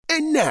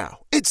And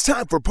now, it's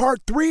time for part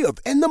 3 of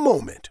In the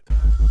Moment.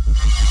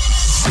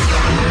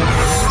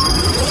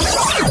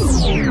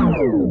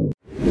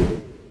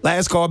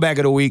 Last call back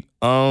of the week.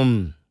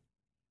 I'll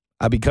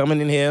be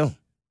coming in here,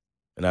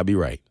 and I'll be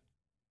right.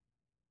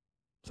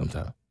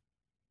 Sometime.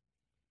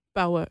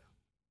 About what?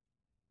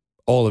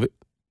 All of it.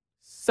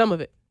 Some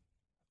of it.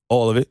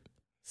 All of it.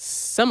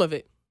 Some of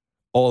it.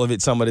 All of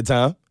it some of the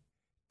time.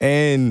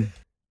 And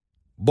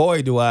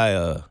boy, do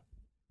I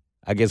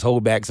guess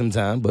hold back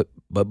sometime, but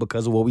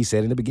because of what we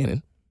said in the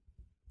beginning,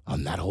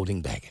 I'm not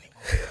holding back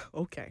anymore.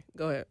 Okay,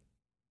 go ahead.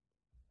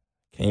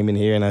 Came in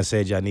here and I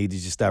said, y'all need to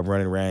just stop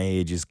running around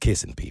here just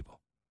kissing people.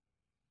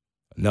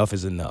 Enough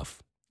is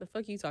enough. The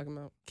fuck you talking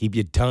about? Keep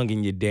your tongue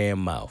in your damn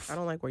mouth. I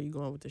don't like where you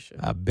going with this shit.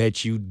 I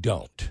bet you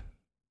don't.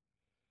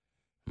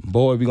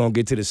 Boy, we're going to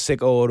get to the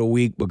sicko of the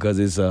week because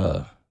it's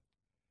a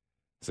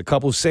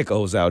couple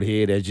sickos out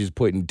here that's just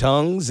putting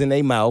tongues in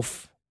their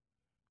mouth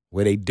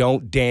where they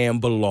don't damn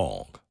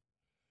belong.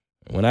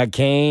 When I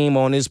came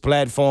on this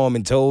platform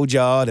and told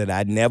y'all that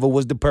I never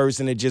was the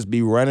person to just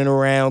be running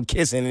around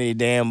kissing any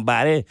damn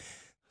body,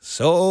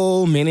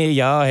 so many of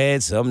y'all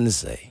had something to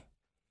say.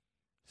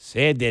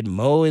 Said that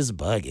Mo is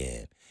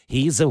bugging.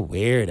 He's a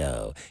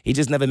weirdo. He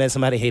just never met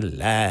somebody he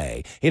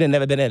liked. He done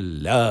never been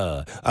in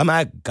love. Oh,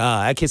 my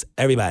God. I kiss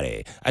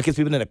everybody. I kiss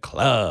people in the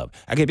club.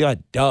 I kiss my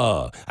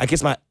dog. I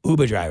kiss my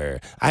Uber driver.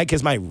 I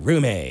kiss my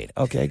roommate.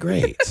 Okay,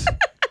 great.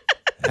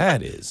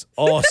 That is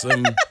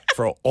awesome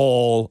for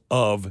all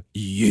of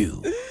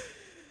you.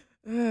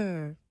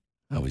 I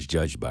was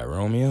judged by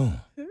Romeo.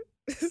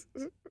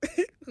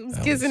 Who's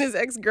kissing his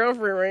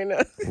ex-girlfriend right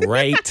now?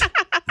 Right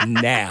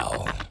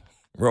now.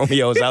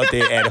 Romeo's out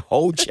there at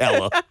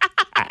Coachella.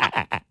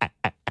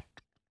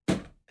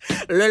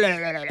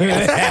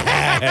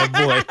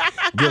 Boy,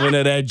 giving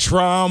her that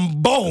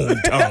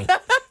trombone tongue.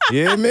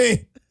 You hear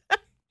me?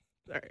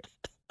 Sorry.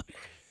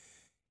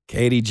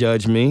 Katie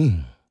judged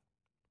me.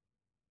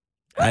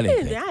 I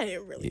didn't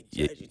really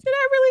judge you. Did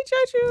I really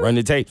judge you? Run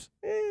the tapes.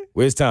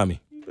 Where's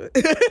Tommy?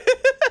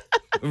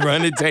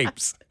 Run the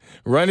tapes.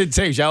 Run the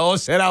tapes. Y'all all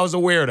said I was a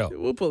weirdo.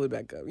 We'll pull it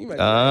back up. You might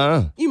be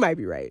right. You might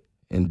be right.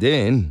 And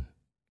then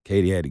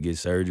Katie had to get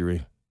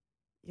surgery.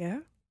 Yeah?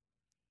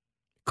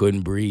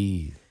 Couldn't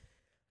breathe.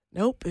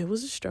 Nope, it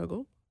was a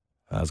struggle.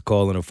 I was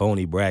calling her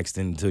phony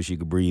Braxton until she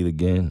could breathe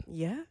again.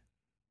 Yeah?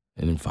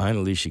 And then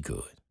finally she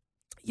could.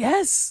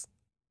 Yes.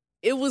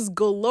 It was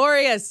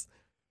glorious.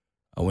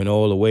 I went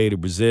all the way to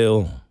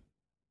Brazil.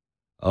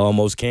 I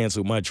almost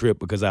canceled my trip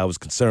because I was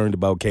concerned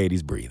about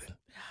Katie's breathing.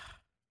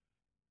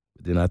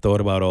 But then I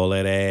thought about all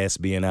that ass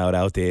being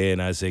out there,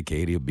 and I said,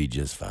 Katie will be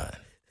just fine.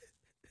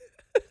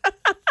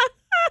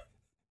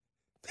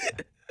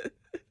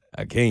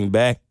 I came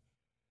back.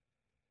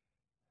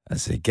 I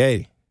said,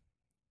 Katie,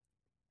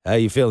 how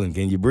you feeling?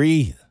 Can you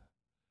breathe?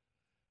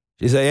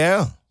 She said,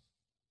 yeah,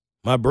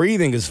 my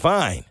breathing is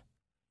fine,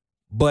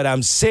 but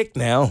I'm sick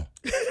now,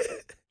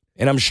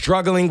 and I'm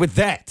struggling with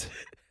that.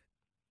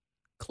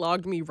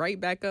 Clogged me right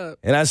back up.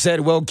 And I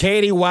said, well,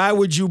 Katie, why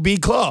would you be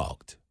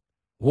clogged?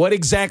 What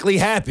exactly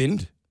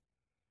happened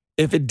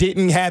if it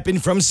didn't happen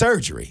from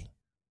surgery?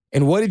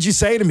 And what did you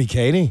say to me,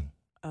 Katie?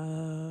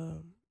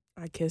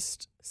 I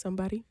kissed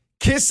somebody.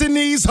 Kissing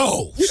these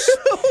hoes.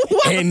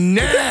 And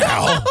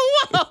now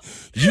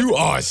you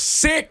are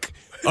sick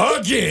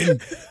again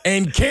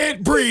and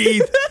can't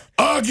breathe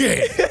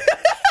again.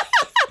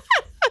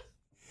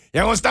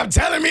 Y'all want to stop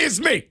telling me it's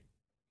me?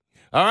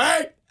 All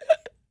right?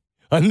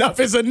 Enough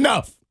is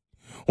enough.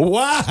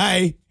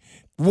 Why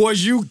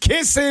was you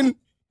kissing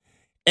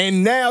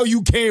and now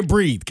you can't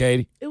breathe,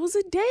 Katie? It was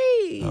a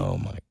date. Oh,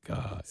 my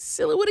God.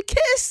 Seal it with a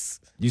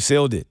kiss. You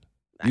sealed it.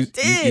 I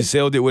did. You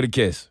sealed it with a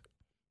kiss.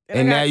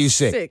 And now you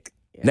sick.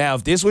 Yeah. Now,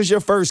 if this was your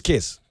first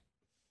kiss,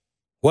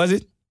 was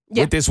it?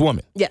 Yeah. With this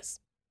woman? Yes.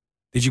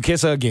 Did you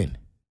kiss her again?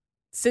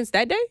 Since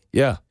that day?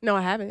 Yeah. No,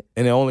 I haven't.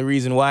 And the only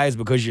reason why is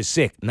because you're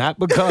sick. Not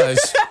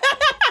because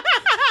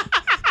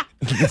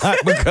not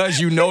because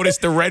you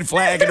noticed the red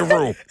flag in the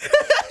room.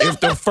 If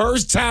the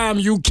first time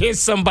you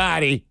kiss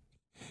somebody,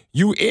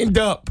 you end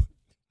up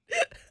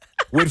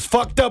with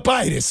fucked up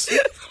itis,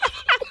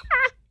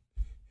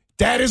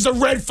 that is a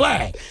red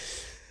flag.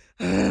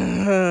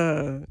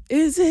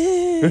 Is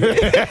it?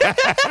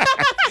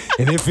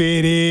 And if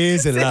it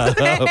is, love,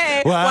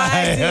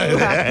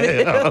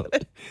 why?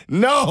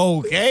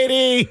 No,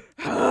 Katie.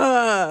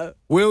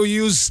 Will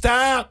you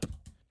stop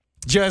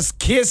just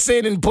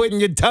kissing and putting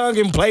your tongue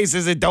in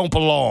places that don't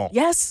belong?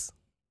 Yes.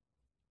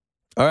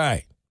 All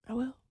right. I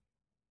will.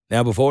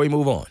 Now, before we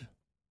move on,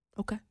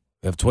 Okay.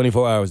 we have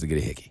 24 hours to get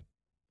a hickey.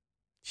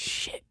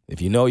 Shit. If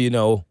you know, you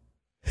know.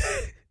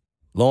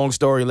 Long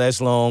story less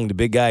long, the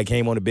big guy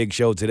came on the big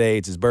show today.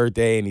 It's his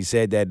birthday, and he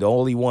said that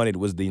all he wanted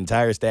was the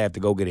entire staff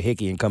to go get a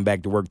hickey and come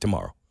back to work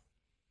tomorrow.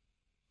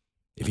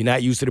 If you're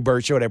not used to the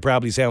Burt Show, that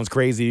probably sounds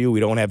crazy to you. We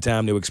don't have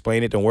time to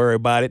explain it. Don't worry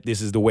about it.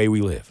 This is the way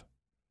we live.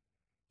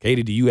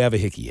 Katie, do you have a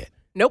hickey yet?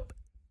 Nope.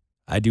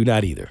 I do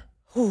not either.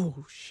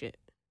 Oh, shit.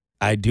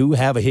 I do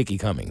have a hickey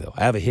coming, though.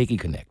 I have a Hickey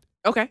Connect.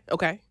 Okay.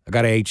 I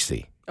got a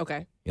HC.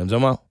 Okay. You know what I'm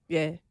talking about?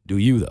 Yeah. Do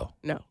you, though?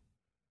 No.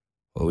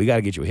 Well, we got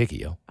to get you a hickey,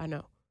 yo. I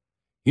know.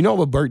 You know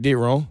what Bert did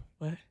wrong?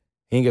 What?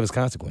 He didn't give us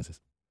consequences.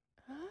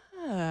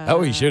 Ah, That's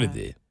what he should have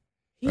did.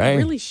 He right?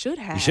 really should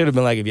have. He should have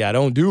been like, if y'all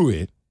don't do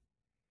it,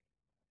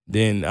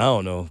 then, I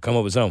don't know, come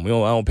up with something. I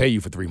don't pay you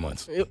for 3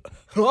 months.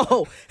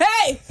 Oh,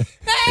 hey!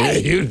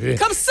 Hey!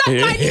 Come suck my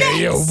neck!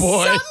 Yo,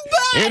 boy.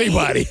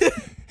 Somebody!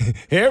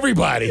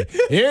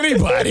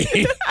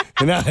 Anybody.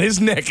 Now, his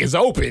neck is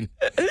open.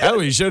 That's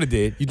what he should have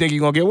did. You think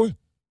you're going to get one?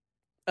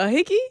 A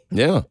hickey?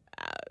 Yeah.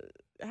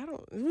 I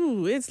don't.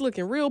 Ooh, it's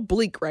looking real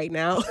bleak right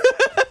now.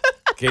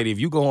 Katie, if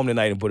you go home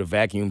tonight and put a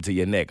vacuum to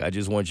your neck, I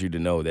just want you to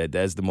know that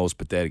that's the most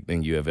pathetic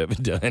thing you have ever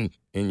done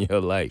in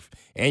your life.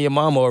 And your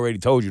mama already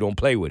told you don't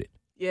play with it.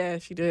 Yeah,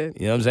 she did.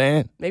 You know what I'm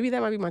saying? Maybe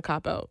that might be my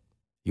cop-out.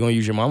 You want to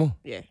use your mama?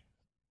 Yeah.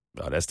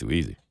 Oh, that's too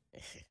easy.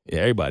 Yeah,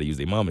 everybody use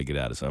their mama to get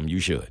out of something. You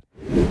should.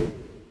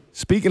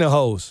 Speaking of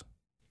hoes,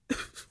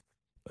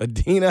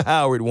 Adina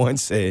Howard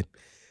once said,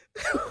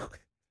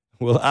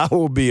 well, I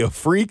will be a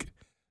freak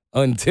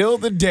until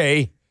the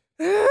day,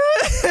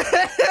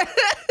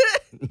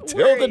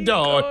 until the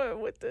dawn,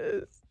 going with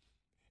this?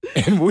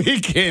 and we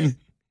can,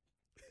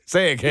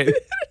 say it, Katie.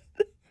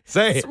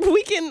 Say it.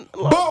 We can.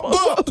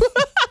 Bump.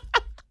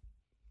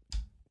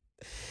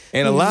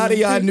 And a lot of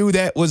y'all knew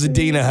that was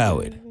Adina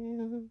Howard.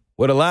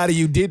 What a lot of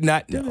you did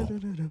not know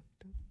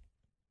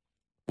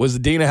was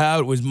Adina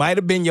Howard might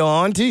have been your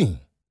auntie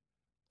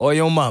or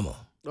your mama.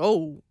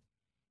 Oh.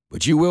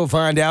 But you will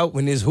find out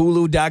when this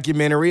Hulu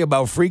documentary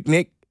about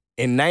Freaknik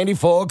in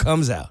 94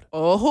 comes out.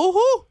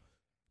 Oh.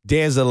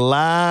 There's a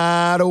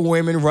lot of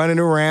women running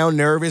around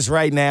nervous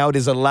right now.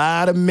 There's a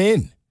lot of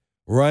men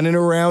running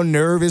around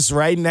nervous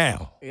right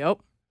now. Yep.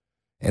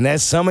 And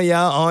that's some of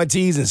y'all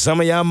aunties and some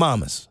of y'all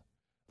mamas.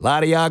 A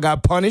lot of y'all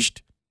got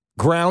punished,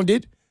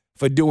 grounded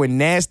for doing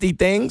nasty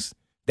things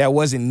that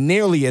wasn't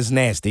nearly as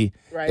nasty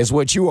as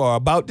what you are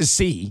about to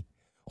see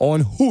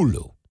on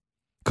Hulu.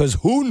 Because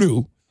who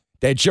knew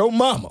that your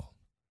mama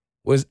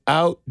was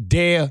out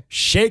there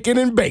shaking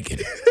and baking?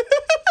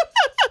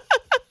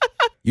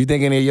 You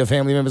think any of your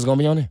family members going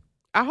to be on there?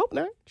 I hope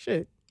not.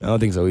 Shit. I don't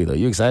think so either.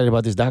 You excited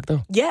about this doc,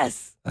 though?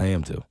 Yes. I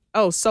am, too.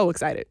 Oh, so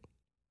excited.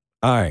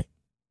 All right.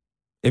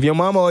 If your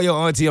mama or your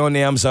auntie on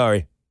there, I'm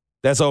sorry.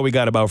 That's all we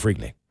got about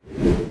Freaknik.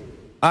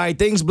 All right,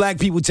 things black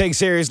people take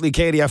seriously,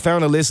 Katie. I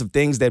found a list of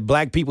things that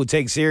black people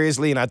take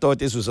seriously, and I thought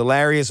this was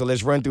hilarious, so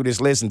let's run through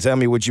this list and tell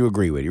me what you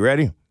agree with. You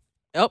ready?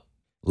 Yep.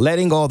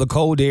 Letting all the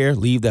cold air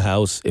leave the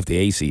house if the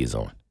AC is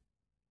on.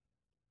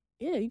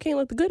 Yeah, you can't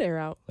let the good air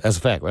out. That's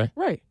a fact, right?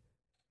 Right.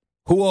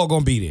 Who all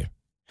gonna be there?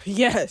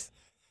 Yes.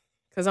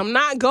 Because I'm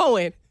not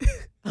going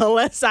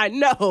unless I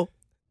know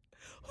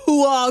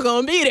who all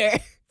gonna be there.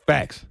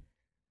 Facts.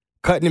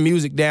 Cutting the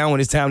music down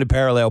when it's time to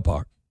parallel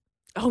park.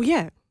 Oh,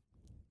 yeah.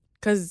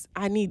 Because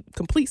I need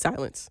complete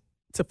silence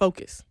to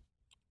focus.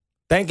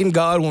 Thanking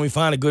God when we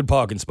find a good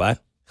parking spot.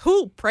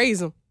 Who?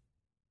 Praise him.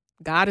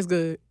 God is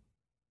good.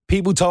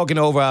 People talking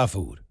over our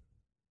food.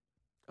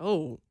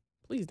 Oh,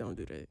 please don't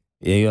do that.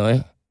 Yeah, you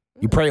know,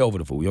 you pray over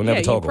the food. You'll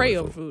never talk over the food. you pray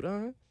over food.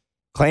 Uh-huh.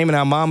 Claiming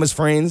our mama's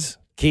friends,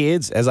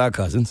 kids as our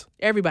cousins.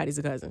 Everybody's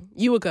a cousin.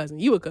 You a cousin.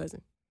 You a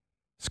cousin.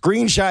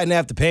 Screenshotting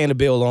after paying the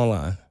bill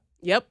online.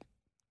 Yep.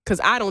 Because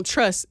I don't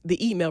trust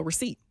the email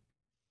receipt.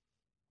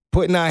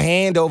 Putting our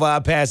hand over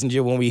our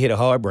passenger when we hit a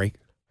hard break.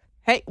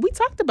 Hey, we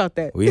talked about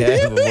that. We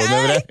have. Remember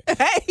that?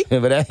 Hey.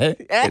 Remember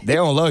that? They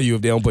don't love you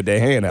if they don't put their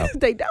hand out.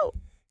 They don't.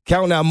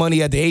 Counting our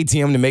money at the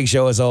ATM to make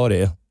sure it's all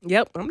there.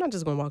 Yep. I'm not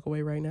just going to walk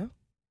away right now.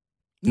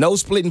 No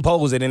splitting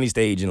poles at any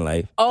stage in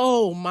life.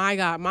 Oh, my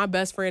God. My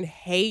best friend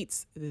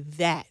hates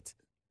that.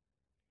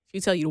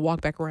 She tell you to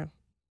walk back around.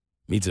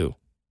 Me too.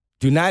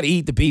 Do not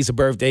eat the piece of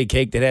birthday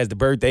cake that has the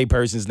birthday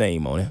person's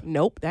name on it.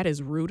 Nope. That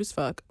is rude as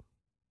fuck.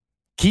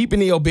 Keeping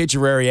the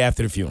obituary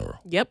after the funeral.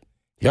 Yep.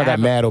 Y'all got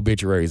mad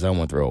obituaries I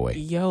want to throw away.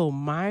 Yo,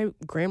 my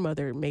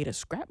grandmother made a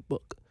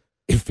scrapbook.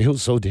 It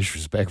feels so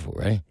disrespectful,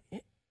 right?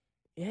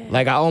 Yeah.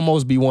 Like I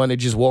almost be one to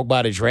just walk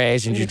by the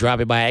trash and just drop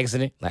it by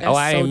accident. Like, That's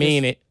I so didn't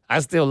mean it. I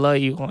still love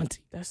you,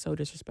 auntie. That's so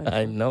disrespectful.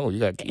 I know. You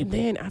got to keep And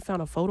then I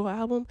found a photo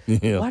album.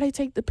 Yeah. Why they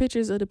take the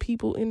pictures of the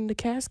people in the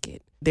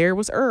casket? There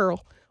was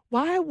Earl.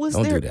 Why was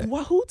Don't there? do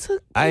that. Who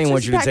took? I didn't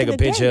want you to back take in a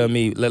the picture day? of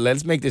me.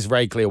 Let's make this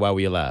right clear while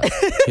we alive.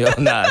 Yo,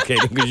 nah, okay,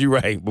 because you're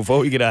right. Before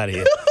we get out of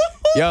here.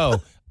 Yo,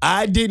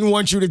 I didn't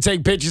want you to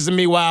take pictures of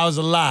me while I was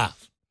alive.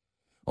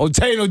 Don't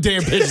take no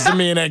damn pictures of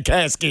me in that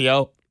casket,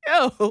 yo.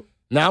 Yo.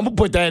 Now, I'm going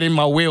to put that in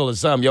my will or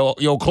something.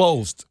 Yo,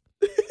 closed.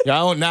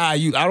 Yo, I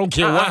don't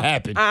care what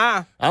happened.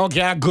 I don't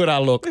care how good I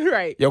look.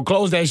 Right. Yo,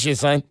 close that shit,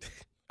 son.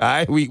 All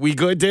right, we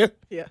good there?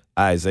 Yeah.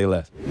 All right, say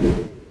less.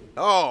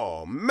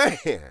 Oh, man.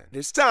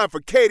 It's time for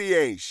Katie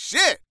Ain't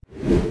Shit.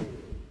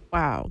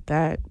 Wow.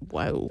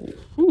 Wow.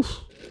 Whew.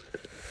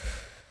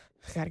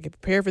 I got to get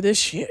prepared for this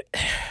shit.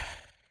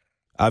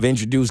 I've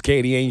introduced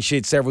Katie Ain't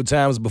Shit several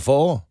times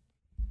before.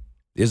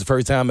 This is the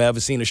first time I ever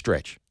seen her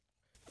stretch.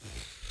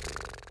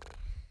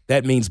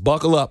 That means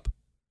buckle up.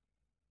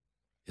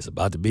 It's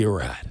about to be a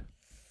ride.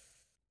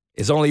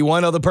 It's only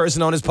one other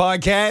person on this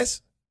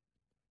podcast,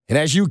 and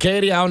that's you,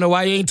 Katie. I don't know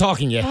why you ain't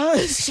talking yet. Oh,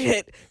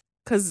 shit.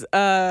 Because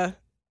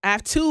I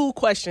have 2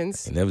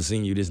 questions, I've never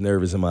seen you this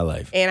nervous in my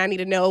life. and I need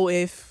to know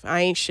if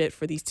I ain't shit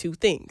for these 2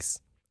 things.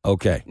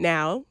 Okay.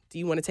 Now, do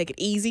you want to take it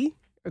easy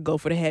or go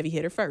for the heavy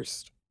hitter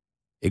first?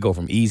 It go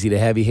from easy to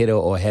heavy hitter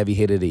or heavy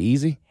hitter to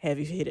easy?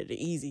 Heavy hitter to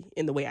easy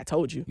in the way I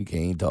told you. You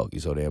can't even talk. You're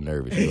so damn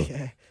nervous. Yo.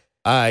 Yeah.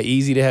 All right,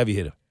 easy to heavy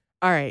hitter.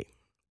 All right.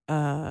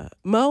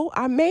 Mo,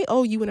 I may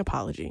owe you an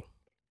apology.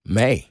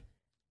 May.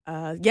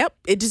 Yep.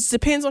 It just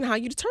depends on how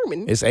you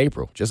determine. It's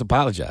April. Just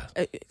apologize.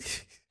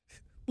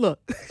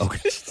 Look.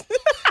 Okay.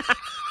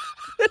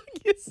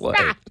 What?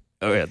 Stop.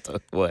 All right.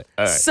 What?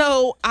 All right.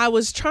 So I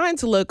was trying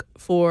to look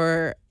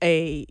for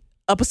a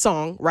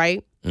song,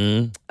 right?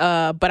 Mm.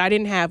 But I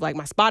didn't have like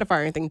my Spotify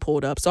or anything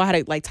pulled up, so I had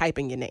to like type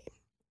in your name.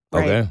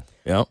 Right? Okay.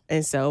 Yeah.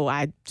 And so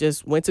I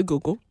just went to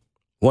Google.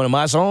 One of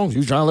my songs?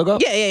 You trying to look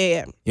up?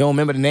 Yeah. You don't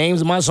remember the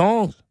names of my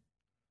songs?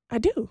 I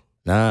do.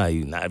 Nah,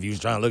 if you was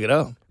trying to look it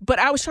up. But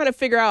I was trying to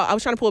figure out. I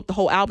was trying to pull up the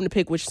whole album to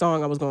pick which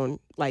song I was going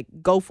to like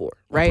go for.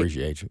 I Right.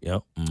 appreciate you.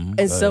 Yep. Mm-hmm.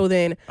 And so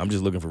then I'm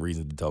just looking for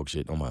reasons to talk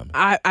shit. Don't mind me.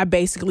 I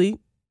basically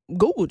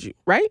Googled you,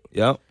 right?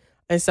 Yep.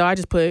 And so I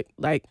just put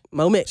like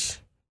Mo Mitch,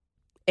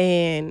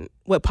 and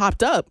what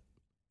popped up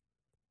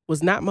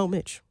was not Mo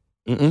Mitch.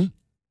 Mm-mm.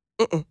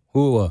 Mm-mm.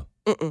 Who what?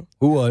 Mm-mm.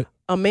 Who what?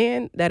 A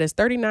man that is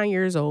 39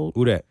 years old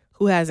Who that?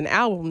 who has an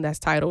album that's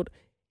titled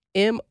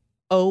MOEMMS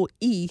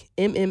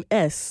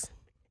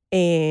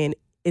and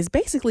is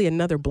basically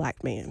another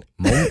black man.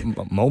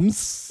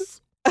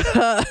 Moms?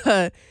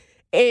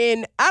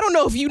 And I don't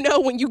know if you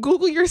know when you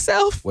Google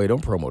yourself, Wait,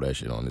 don't promo that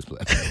shit on this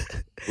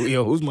platform.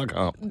 Yo, who's my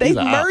comp? they He's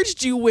a op.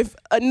 merged you with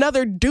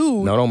another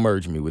dude No, don't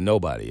merge me with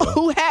nobody. Yo.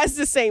 who has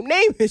the same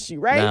name as you,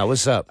 right? Nah,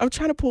 what's up? I'm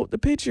trying to pull up the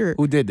picture.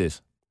 Who did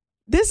this?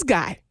 This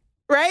guy,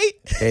 right?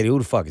 Eddie, who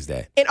the fuck is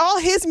that? And all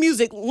his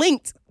music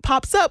linked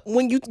pops up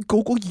when you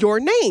Google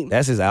your name.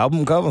 That's his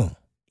album cover?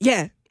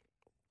 Yeah.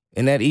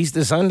 In that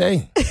Easter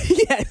Sunday?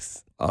 Yes.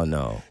 Oh,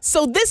 no.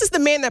 So this is the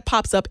man that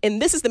pops up,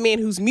 and this is the man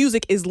whose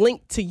music is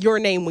linked to your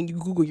name when you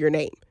Google your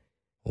name.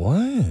 What?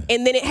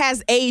 And then it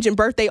has age and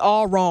birthday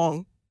all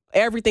wrong.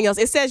 Everything else.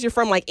 It says you're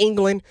from like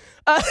England.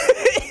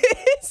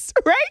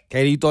 Right?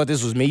 Katie, you thought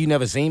this was me? You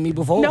never seen me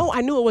before? No,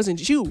 I knew it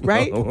wasn't you,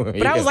 right?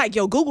 But I was like,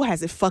 yo, Google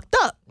has it fucked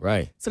up.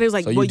 Right. So they was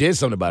like, So well, you did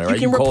something about it,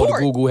 right? you can called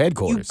report. Google You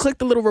headquarters. click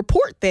the little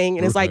report thing,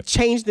 and it's like,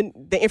 change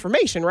the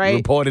information, right?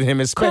 Reported him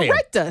as spam.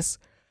 Correct us.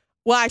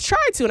 Well, I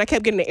tried to, and I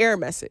kept getting an error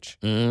message.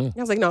 Mm-hmm.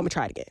 I was like, no, I'm going to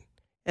try it again.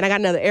 And I got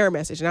another error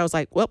message, and I was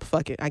like, well,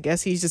 fuck it. I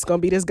guess he's just going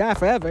to be this guy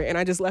forever. And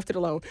I just left it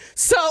alone.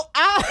 So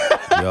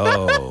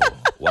Yo.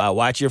 Wow,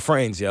 watch your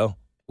friends, yo.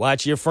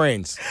 Watch your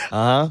friends.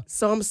 Uh-huh.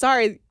 So I'm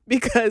sorry,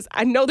 because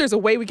I know there's a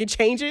way we can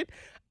change it.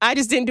 I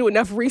just didn't do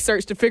enough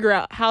research to figure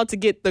out how to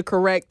get the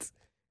correct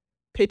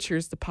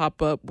pictures to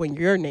pop up when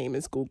your name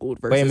is Googled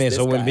versus Wait a minute. this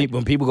So when guy.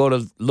 people go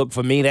to look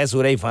for me, that's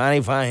who they find?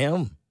 They find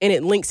him? And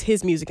it links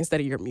his music instead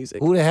of your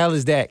music. Who the hell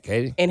is that,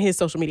 Katie? And his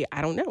social media.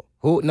 I don't know.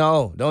 Who?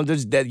 No, don't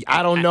just that.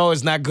 I don't know.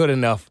 It's not good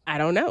enough. I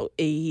don't know.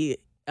 Is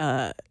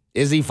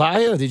he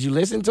fire? Did you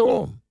listen to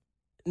him?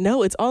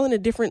 No, it's all in a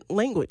different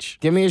language.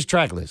 Give me his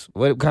track list.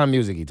 What kind of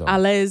music he talking? À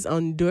l'aise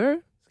en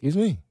deux, Excuse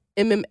me.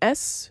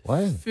 MMS,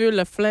 What? Fur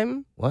la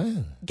Flemme, What?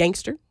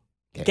 Gangster,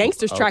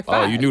 Gangster's track Oh,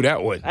 5. you knew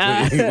that one.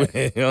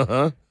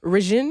 Uh-huh.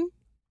 Regine,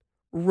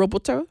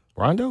 Roboter,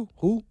 Rondo?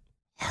 Who?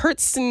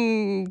 Hertz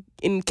in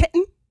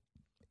Ketten,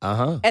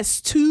 Uh-huh.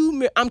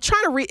 S2. I'm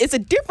trying to read. It's a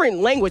different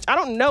language. I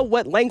don't know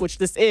what language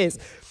this is.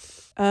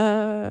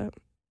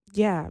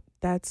 Yeah,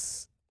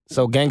 that's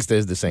So Gangsta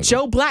is the single.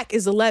 Joe Black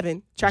is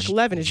 11. Track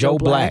 11 is Joe Joe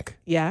Black. Black.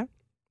 Yeah.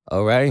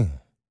 All right.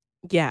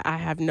 Yeah, I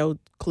have no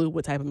clue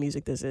what type of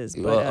music this is.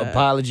 But Well,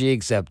 apology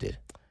accepted.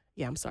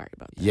 yeah, I'm sorry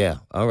about that. Yeah.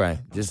 All right.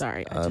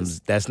 sorry,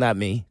 That's not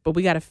me. But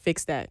we got to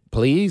fix that.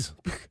 Please.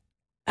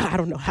 I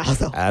don't know how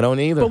though. I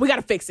don't either. But we got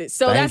to fix it.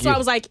 So Thank that's why you. I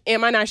was like,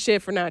 am I not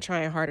shit for not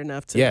trying hard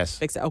enough to Yes.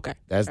 fix it? Okay.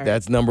 That's All right.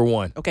 that's number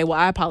one. Okay, well,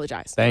 I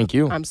apologize. Thank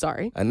you. I'm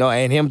sorry. I know,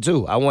 and him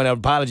too. I want an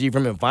apology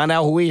from him. Find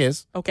out who he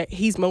is. Okay,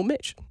 he's Mo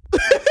Mitch.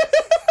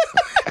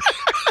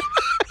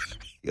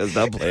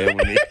 Stop playing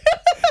with me.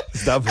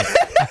 Stop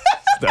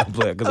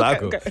playing. Because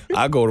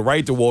I go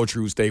right to Wall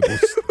True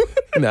Staples.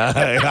 Nah,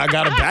 I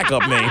got a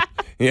backup name.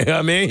 You know what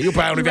I mean? You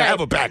probably don't even have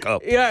a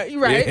backup. Yeah,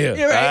 you're right. Yeah.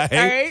 You're right.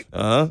 All right.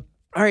 Uh-huh.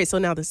 All right, so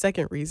now the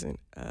second reason.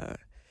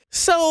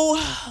 So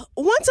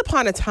once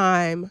upon a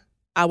time,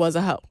 I was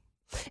a hoe.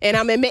 And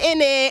I'm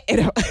admitting it.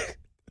 And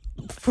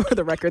for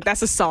the record,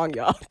 that's a song,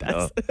 y'all.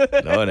 No, That's,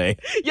 it ain't.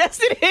 yes,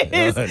 it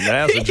is.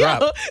 That's a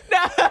drop.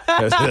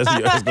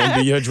 That's going to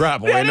be your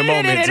drop right in a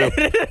moment, too.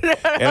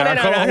 And our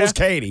co-host,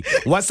 Katie.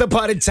 Once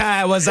upon a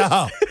time was a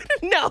hoe.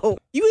 No.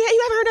 You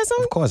haven't heard that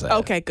song? Of course I have.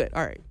 Okay, good.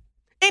 All right.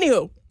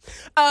 Anywho,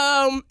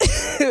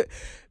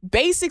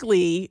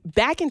 basically,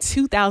 back in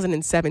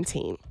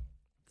 2017,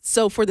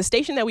 so for the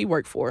station that we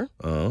work for,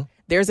 Uh-huh.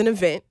 there's an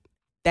event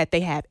that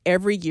they have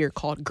every year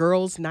called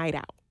Girls Night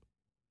Out.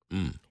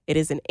 It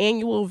is an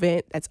annual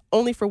event that's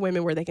only for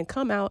women where they can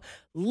come out,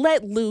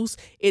 let loose.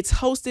 It's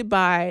hosted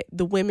by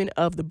the women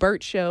of The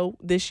Burt Show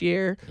this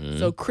year.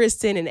 So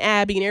Kristen and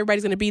Abby and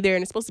everybody's going to be there.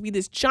 And it's supposed to be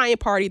this giant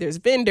party. There's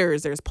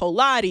vendors. There's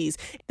Pilates.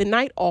 The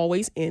night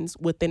always ends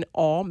with an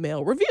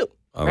all-male review.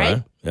 All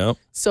right. Yep.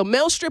 So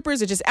male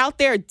strippers are just out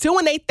there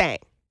doing their thing.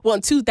 Well,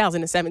 in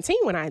 2017,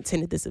 when I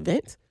attended this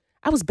event,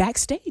 I was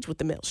backstage with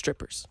the male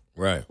strippers.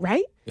 Right.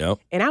 Right? Yep.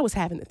 And I was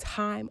having the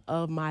time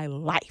of my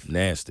life.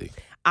 Nasty.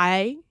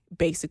 I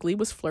basically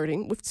was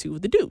flirting with two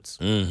of the dudes.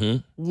 Mm-hmm.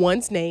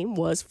 One's name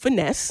was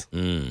Finesse,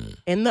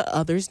 and the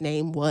other's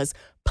name was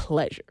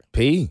Pleasure.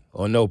 P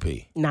or no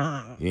P?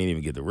 Nah. You ain't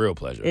even get the real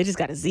pleasure. It just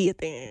got a Z at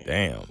the end.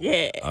 Damn.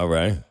 Yeah. All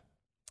right.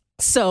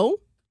 So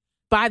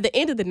by the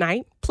end of the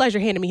night, Pleasure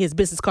handed me his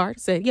business card,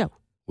 said, yo.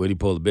 Where'd he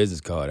pull the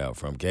business card out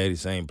from, Katie?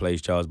 Same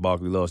place Charles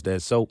Barkley lost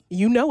that soap?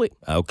 You know it.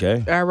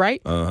 Okay. All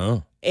right.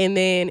 Uh-huh. And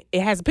then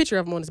it has a picture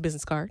of him on his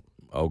business card.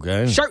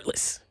 Okay.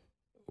 Shirtless.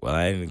 Well,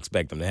 I didn't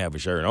expect him to have a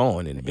shirt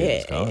on in the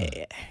business card.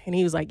 Yeah. And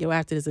he was like, yo,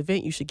 after this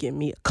event, you should give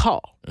me a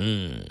call.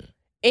 Mm.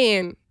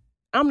 And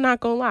I'm not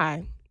going to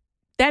lie.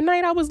 That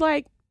night I was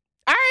like,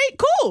 all right,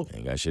 cool.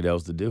 Ain't got shit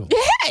else to do.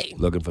 Hey.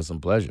 Looking for some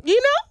pleasure. You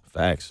know?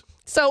 Facts.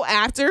 So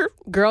after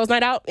Girls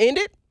Night Out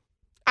ended,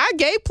 I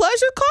gave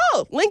Pleasure a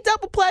call. Linked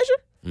up with Pleasure.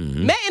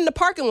 Mm-hmm. Met in the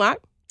parking lot.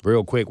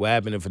 Real quick, what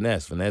happened to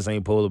Finesse? Finesse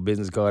ain't pulled a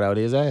business card out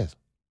his ass.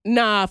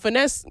 Nah,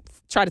 Finesse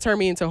tried to turn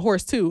me into a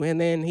horse too, and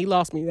then he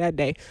lost me that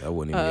day. That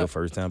wasn't even your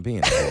first time being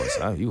a horse.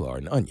 Huh? You are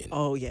an onion.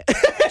 Oh, yeah.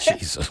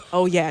 Jesus.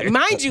 Oh, yeah.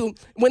 Mind you,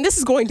 when this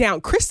is going down,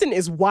 Kristen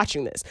is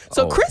watching this.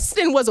 So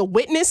Kristen was a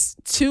witness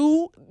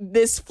to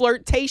this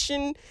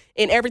flirtation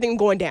and everything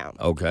going down.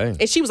 Okay.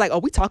 And she was like, oh,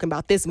 we talking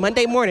about this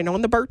Monday morning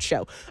on The Burt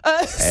Show.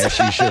 As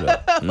she should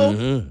have.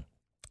 Mm-hmm.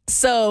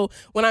 So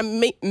when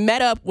I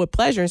met up with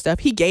Pleasure and stuff,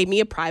 he gave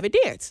me a private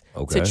dance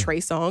to Trey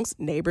Songz'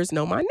 Neighbors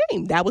Know My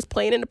Name. That was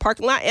playing in the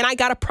parking lot, and I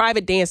got a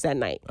private dance that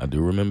night. I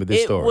do remember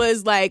this story. It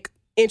was like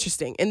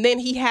interesting. And then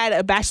he had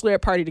a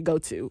bachelorette party to go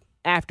to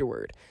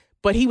afterward.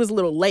 But he was a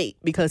little late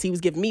because he was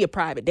giving me a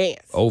private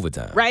dance.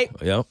 Overtime. Right?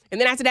 Yep.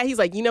 And then after that, he's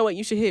like, you know what?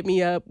 You should hit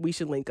me up. We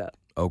should link up.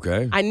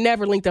 Okay. I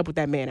never linked up with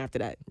that man after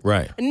that.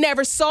 Right. I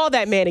never saw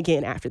that man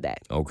again after that.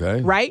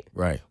 Okay. Right?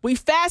 Right. We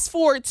fast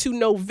forward to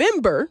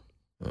November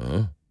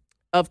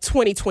of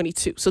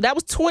 2022. So that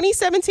was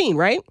 2017,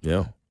 right?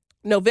 Yeah.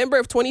 November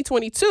of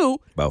 2022.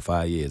 About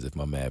 5 years, if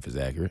my math is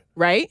accurate.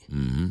 Right?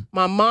 Mm-hmm.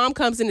 My mom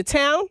comes into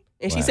town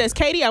and she says,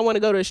 Katie, I want to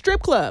go to a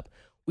strip club.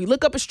 We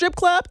look up a strip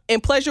club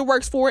and Pleasure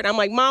works for it. I'm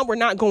like, Mom, we're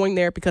not going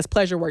there because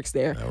Pleasure works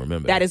there. I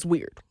remember that is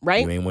weird,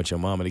 right? You ain't want your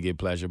mama to get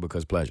pleasure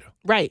because pleasure.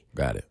 Right.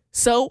 Got it.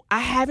 So I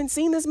haven't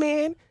seen this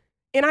man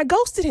and I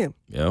ghosted him.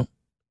 Yeah.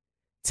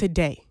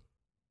 Today.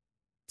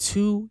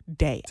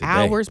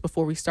 Hours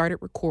before we started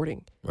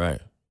recording. Right.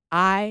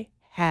 I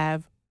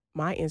have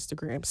my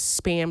Instagram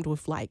spammed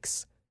with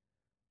likes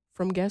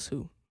from guess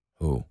who?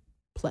 Who?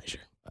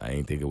 Pleasure. I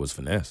ain't think it was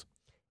Finesse.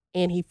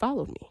 And he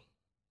followed me.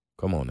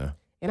 Come on now.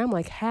 And I'm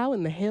like, how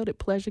in the hell did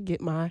Pleasure get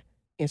my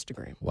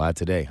Instagram? Why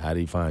today? How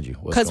did he find you?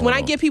 Because when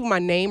I give people my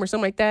name or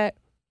something like that,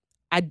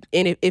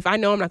 if I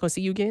know I'm not going to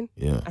see you again,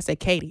 I say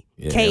Katie.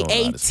 Yeah,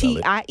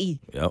 Katie.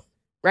 Yep.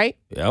 Right?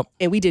 Yep.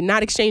 And we did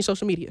not exchange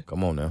social media.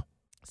 Come on now.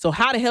 So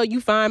how the hell you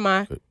find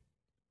my...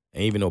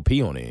 Ain't even no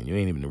P on it. You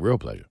ain't even the real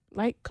pleasure.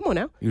 Like, come on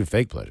now. You the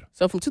fake pleasure.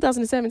 So from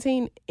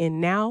 2017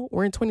 and now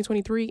we're in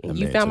 2023 and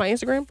you found my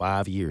Instagram?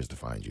 5 years to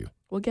find you.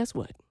 Well, guess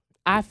what?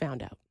 I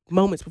found out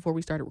moments before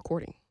we started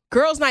recording.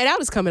 Girls Night Out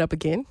is coming up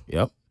again.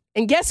 Yep.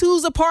 And guess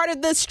who's a part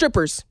of the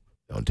strippers?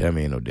 Don't tell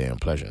me ain't no damn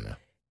pleasure now.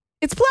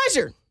 It's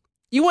Pleasure.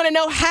 You want to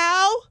know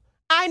how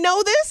I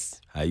know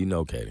this? How you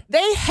know, Katie?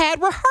 They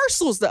had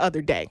rehearsals the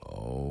other day.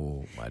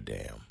 Oh, my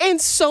damn. And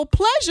so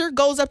Pleasure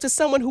goes up to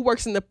someone who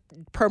works in the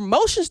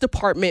promotions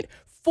department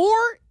for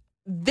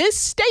this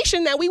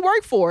station that we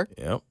work for.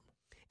 Yep.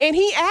 And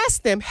he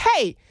asked them,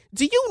 hey,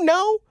 do you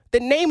know the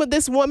name of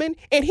this woman?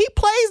 And he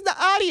plays the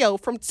audio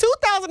from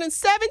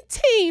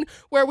 2017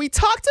 where we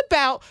talked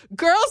about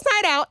Girls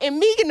Night Out and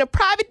me getting a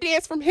private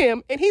dance from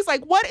him. And he's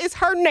like, what is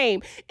her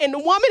name? And the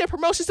woman in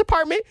promotions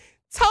department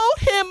told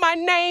him my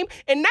name,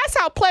 and that's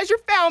how Pleasure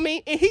found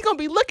me. And he gonna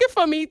be looking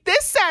for me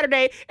this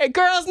Saturday at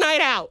Girls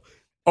Night Out.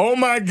 Oh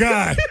my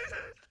God.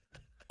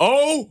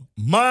 Oh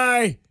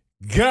my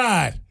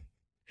God.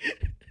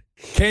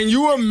 Can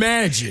you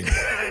imagine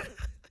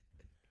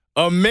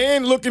a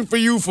man looking for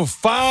you for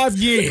 5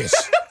 years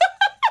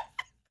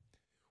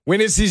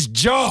when it's his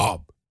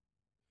job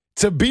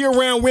to be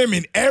around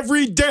women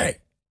every day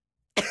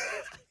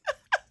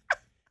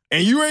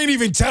and you ain't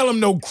even tell him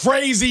no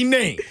crazy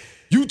name?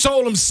 You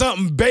told him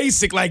something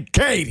basic like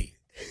Katie.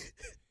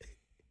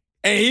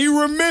 And he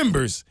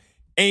remembers,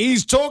 and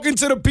he's talking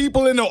to the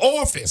people in the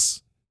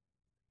office,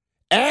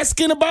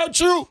 asking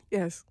about you?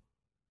 Yes.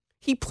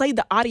 He played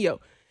the audio.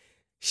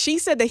 She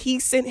said that he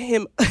sent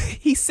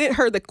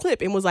her the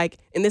clip and was like,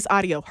 in this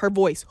audio, her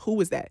voice, who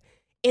was that?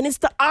 And it's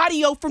the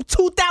audio from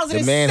 2007.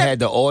 The man had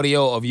the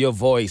audio of your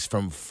voice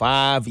from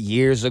 5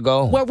 years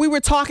ago? Where we were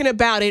talking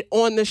about it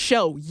on the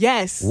show,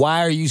 yes. Why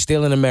are you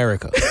still in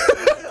America?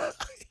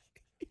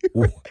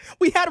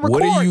 We had to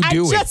record. What are you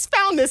doing? I just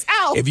found this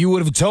out. If you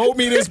would have told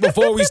me this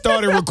before we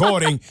started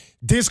recording,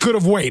 this could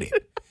have waited.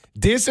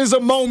 This is a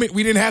moment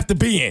we didn't have to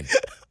be in.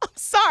 I'm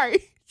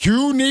sorry.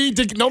 You need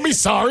to, don't be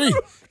sorry.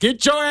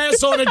 Get your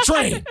ass on a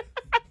train.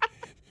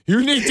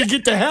 You need to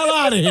get the hell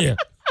out of here.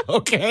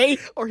 Okay?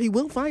 Or he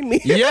will find me.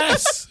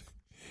 Yes.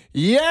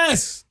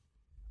 Yes.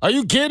 Are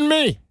you kidding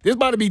me? This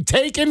about to be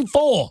taken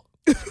for.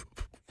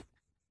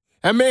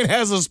 That man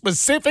has a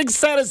specific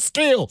set of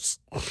skills.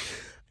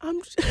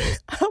 I'm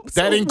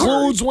That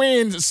includes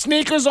wearing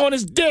sneakers on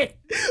his dick.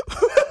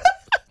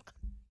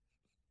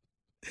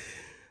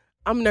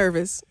 I'm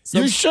nervous.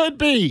 You should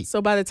be.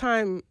 So by the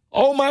time...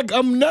 Oh,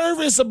 I'm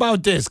nervous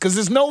about this because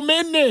there's no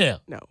men there.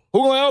 No.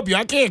 Who gonna help you?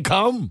 I can't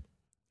come.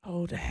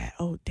 Oh,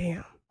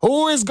 damn.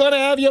 Who is gonna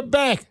have your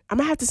back? I'm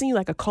gonna have to send you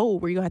like a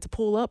code where you're gonna have to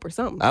pull up or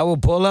something. I will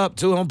pull up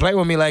too. Don't play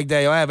with me like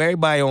that. You'll have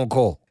everybody on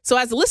call. So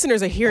as the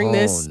listeners are hearing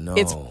this, no.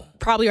 it's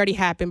probably already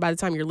happened by the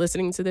time you're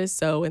listening to this.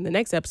 So in the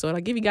next episode,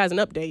 I'll give you guys an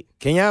update.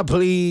 Can y'all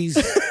please,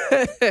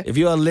 if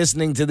you are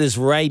listening to this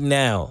right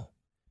now,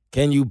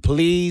 can you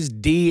please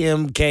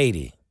DM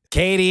Katie?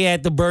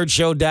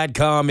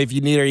 Katie@thebirdshow.com if you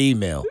need her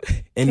email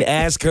and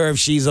ask her if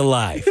she's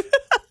alive.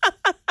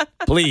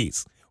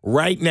 Please,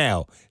 right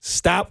now,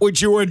 stop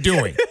what you are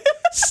doing.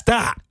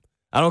 Stop.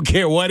 I don't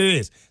care what it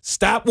is.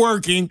 Stop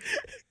working.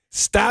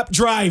 Stop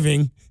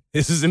driving.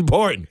 This is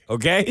important,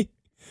 okay?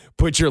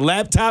 Put your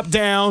laptop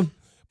down.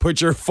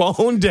 Put your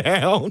phone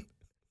down.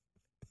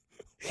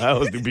 How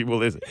else do people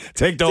listen?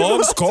 Take the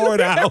aux cord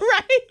out.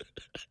 Right.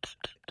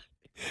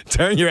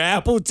 Turn your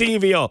Apple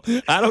TV on.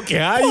 I don't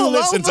care how you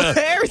listen to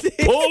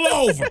everything. Pull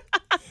over.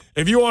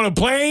 If you on a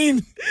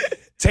plane,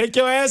 take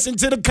your ass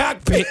into the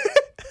cockpit.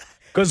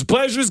 Because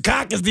Pleasure's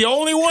cock is the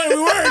only one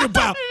we're worried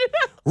about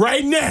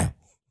right now.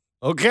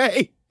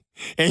 Okay?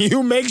 And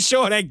you make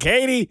sure that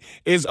Katie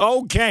is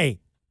okay.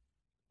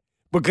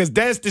 Because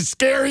that's the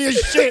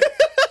scariest shit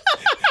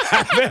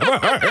I've ever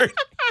heard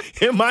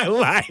in my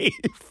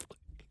life.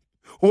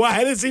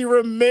 Why does he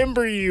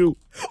remember you?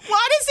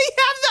 Why does he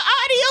have the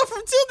audio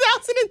from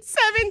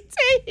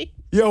 2017?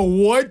 Yo,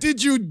 what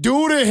did you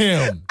do to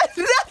him?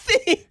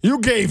 Nothing. You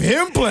gave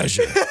him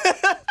pleasure.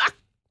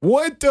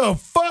 What the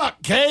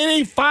fuck,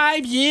 Katie?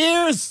 5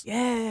 years?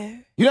 Yeah.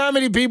 You know how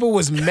many people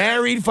was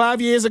married 5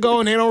 years ago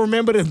and they don't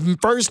remember the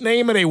first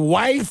name of their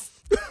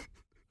wife?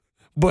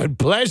 But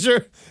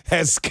pleasure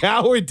has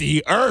scoured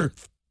the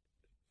earth.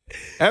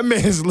 That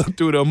man's looked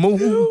through the moon.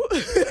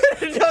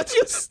 Don't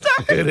you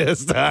start.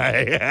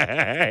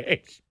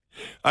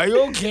 Are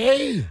you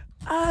okay?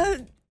 I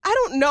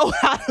don't know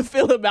how to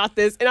feel about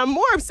this, and I'm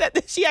more upset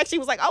that she actually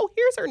was like, "Oh,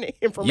 here's her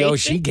information." Yo,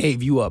 she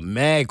gave you up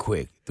mad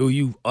quick. Threw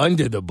you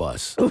under the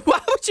bus. Why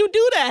would you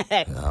do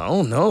that? I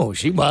don't know.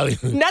 She probably...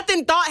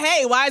 Nothing thought,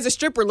 hey, why is a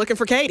stripper looking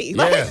for Katie?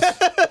 Yeah.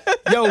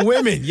 Yo,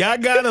 women, y'all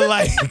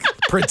gotta,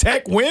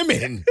 protect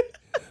women.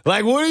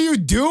 What are you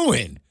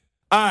doing?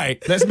 All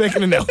right, let's make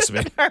an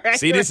announcement. Right,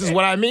 See, this is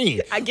what I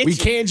mean. I get we you.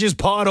 can't just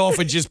part off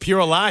of just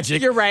pure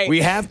logic. You're right.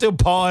 We have to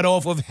part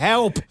off of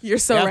help. You're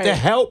so right. right. We have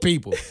to help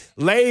people.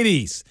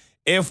 Ladies,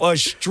 if a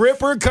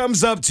stripper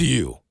comes up to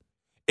you,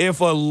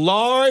 if a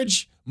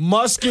large,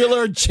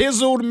 muscular,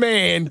 chiseled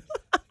man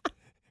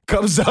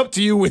comes up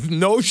to you with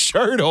no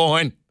shirt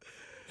on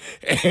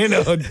and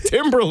a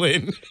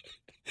Timberland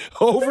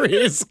over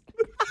his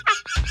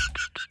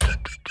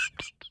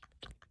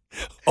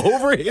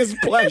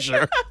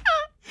pleasure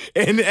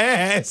and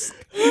asks,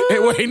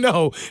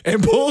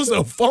 and pulls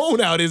a phone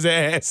out his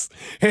ass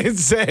and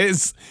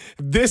says,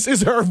 "This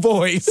is her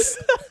voice.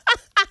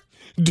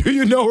 Do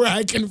you know where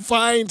I can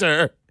find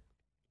her?"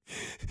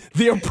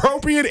 The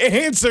appropriate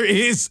answer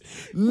is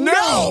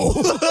no.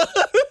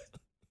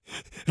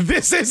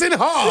 This isn't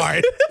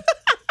hard.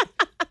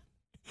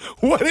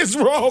 What is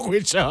wrong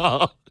with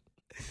y'all?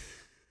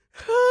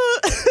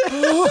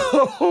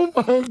 Oh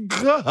my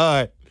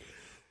God.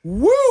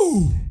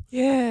 Woo.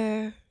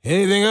 Yeah.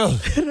 Anything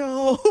else?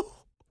 No. All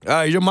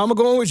right, your mama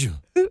going with you?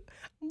 I'm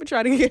gonna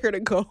try to get her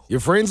to go. Your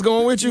friends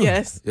going with you?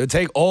 Yes. You'll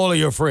take all of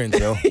your friends,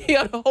 yo.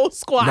 Yeah, the whole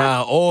squad.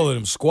 Nah, all of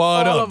them.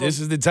 Squad All up. of them.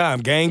 This is the time.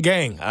 Gang,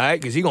 all right?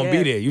 Because he going to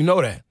be there. You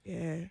know that.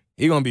 Yeah.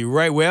 He going to be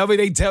right wherever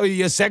they tell you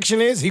your section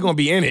is, he going to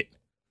be in it.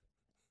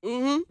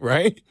 Mm-hmm.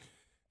 Right?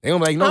 They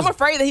going to be like, no. I'm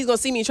afraid that he's gonna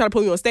see me and try to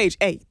pull me on stage.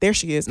 Hey, there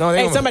she is. No, they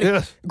hey, don't- somebody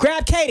yeah.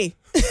 grab Katie.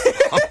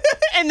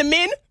 And the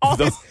men, all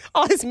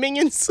his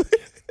minions.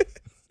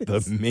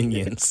 The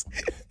minions.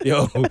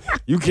 Yo,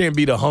 you can't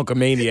be the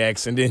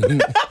hunkamaniacs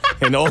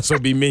and also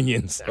be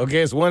minions.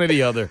 Okay, it's one or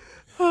the other.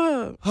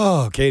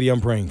 Oh, Katie,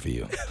 I'm praying for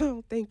you.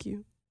 Oh, thank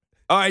you.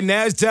 All right,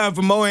 now it's time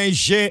for Mo Ain't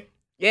Shit.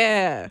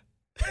 Yeah.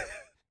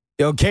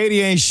 Yo,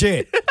 Katie ain't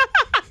shit.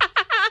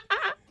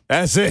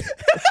 That's it.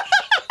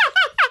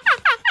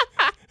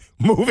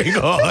 Moving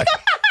on.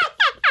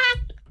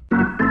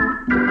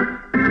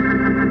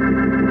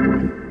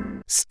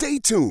 Stay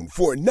tuned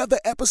for another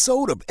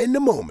episode of In the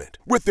Moment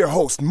with their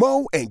host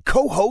Mo and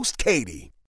co-host Katie.